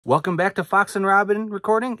Welcome back to Fox and Robyn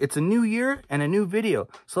Recording. It's a new year and a new video,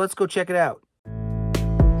 so let's go check it out.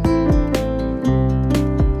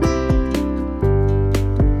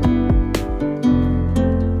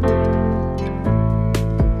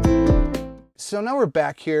 So now we're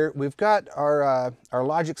back here. We've got our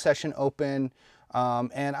Logic session open,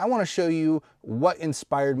 and I want to show you what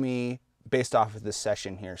inspired me based off of this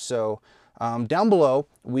session here. So down below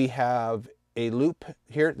we have a loop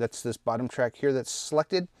here. That's this bottom track here that's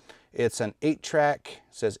selected. It's an 8-track,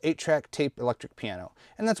 says 8-track tape electric piano,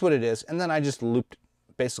 and that's what it is. And then I just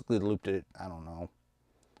basically looped it, I don't know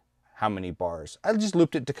how many bars. I just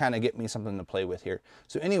looped it to kind of get me something to play with here.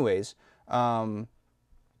 So anyways,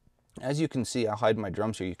 as you can see, I'll hide my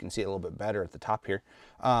drums here. You can see it a little bit better at the top here.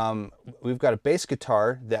 We've got a bass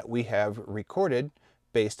guitar that we have recorded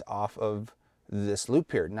based off of this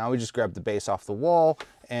loop here. Now we just grabbed the bass off the wall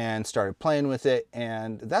and started playing with it,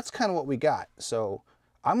 and that's kind of what we got. So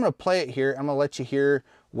I'm going to play it here. I'm going to let you hear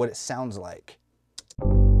what it sounds like.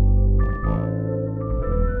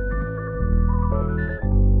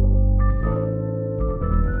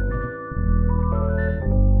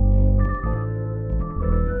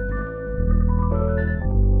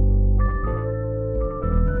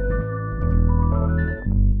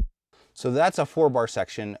 So that's a 4-bar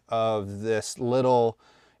section of this little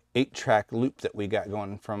 8-track loop that we got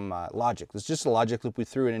going from Logic. It's just a Logic loop. We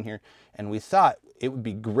threw it in here, and we thought it would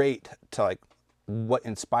be great to like what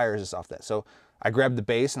inspires us off that. So I grabbed the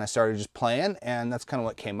bass and I started just playing, and that's kind of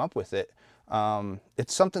what came up with it.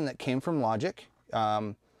 It's something that came from Logic,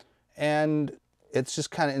 and it's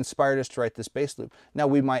just kind of inspired us to write this bass loop. Now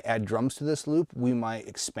we might add drums to this loop, we might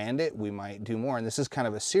expand it, we might do more, and this is kind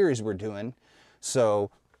of a series we're doing.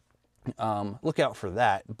 So look out for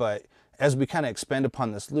that. But as we kind of expand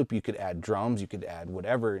upon this loop, you could add drums, you could add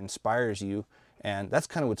whatever inspires you, and that's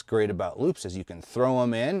kind of what's great about loops, is you can throw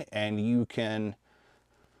them in and you can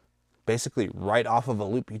basically write off of a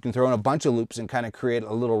loop. You can throw in a bunch of loops and kind of create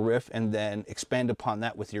a little riff and then expand upon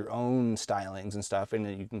that with your own stylings and stuff, and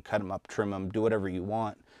then you can cut them up, trim them, do whatever you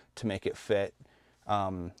want to make it fit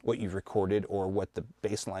what you've recorded, or what the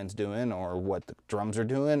bass line's doing, or what the drums are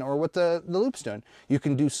doing, or what the loop's doing. You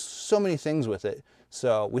can do so many things with it.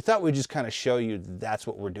 So we thought we'd just kind of show you that's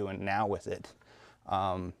what we're doing now with it.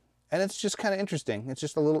 And it's just kind of interesting. It's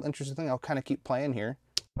just a little interesting thing. I'll kind of keep playing here.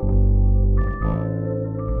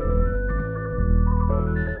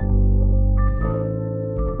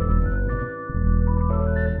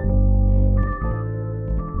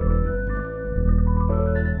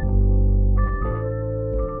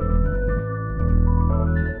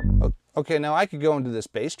 Okay, now I could go into this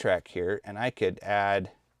bass track here and I could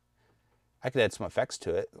add some effects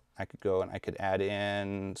to it. I could go and I could add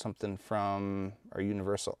in something from our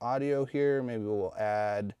universal audio here. Maybe we'll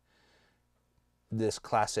add this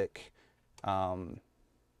classic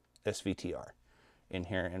SVTR in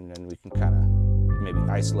here, and then we can kind of maybe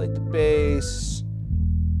isolate the bass,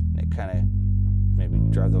 and it kind of maybe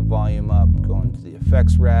drive the volume up, go into the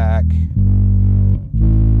effects rack,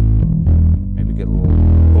 maybe get a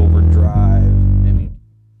little overdrive, maybe,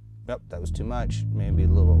 yep, that was too much, maybe a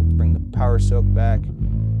little, bring the power soak back,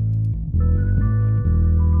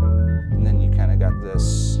 and then you kind of got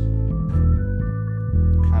this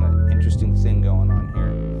kind of interesting thing going on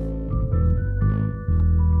here.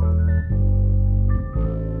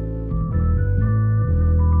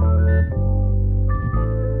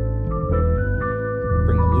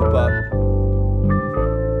 Bring the loop up.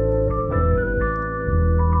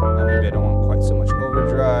 Now maybe I don't want quite so much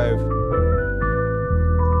overdrive.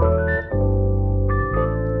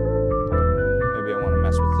 Maybe I want to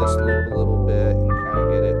mess with this loop a little bit and kind of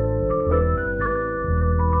get it.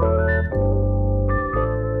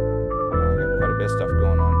 I got quite a bit of stuff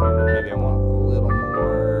going on here, but maybe I want a little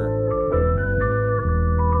more.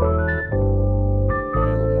 Maybe a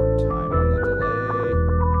little more time on the delay.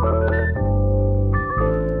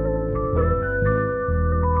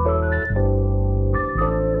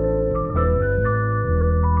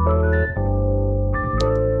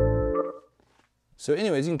 So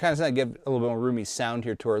anyways, you can kind of give a little bit more roomy sound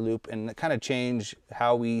here to our loop, and kind of change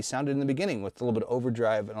how we sounded in the beginning with a little bit of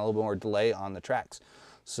overdrive and a little bit more delay on the tracks.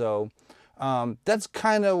 So that's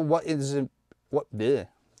kind of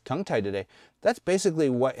tongue-tied today. That's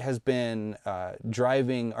basically what has been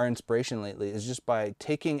driving our inspiration lately, is just by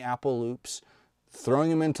taking Apple loops,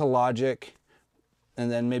 throwing them into Logic,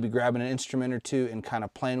 and then maybe grabbing an instrument or two and kind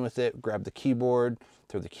of playing with it. Grab the keyboard,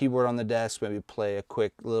 throw the keyboard on the desk, maybe play a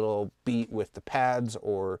quick little beat with the pads,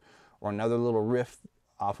 or another little riff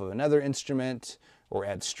off of another instrument, or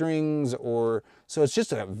add strings, or so it's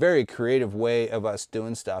just a very creative way of us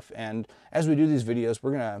doing stuff. And as we do these videos,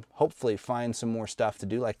 we're gonna hopefully find some more stuff to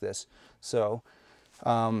do like this. So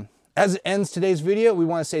as it ends today's video, we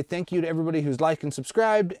want to say thank you to everybody who's liked and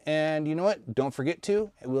subscribed, and you know what, don't forget to,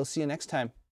 and we'll see you next time.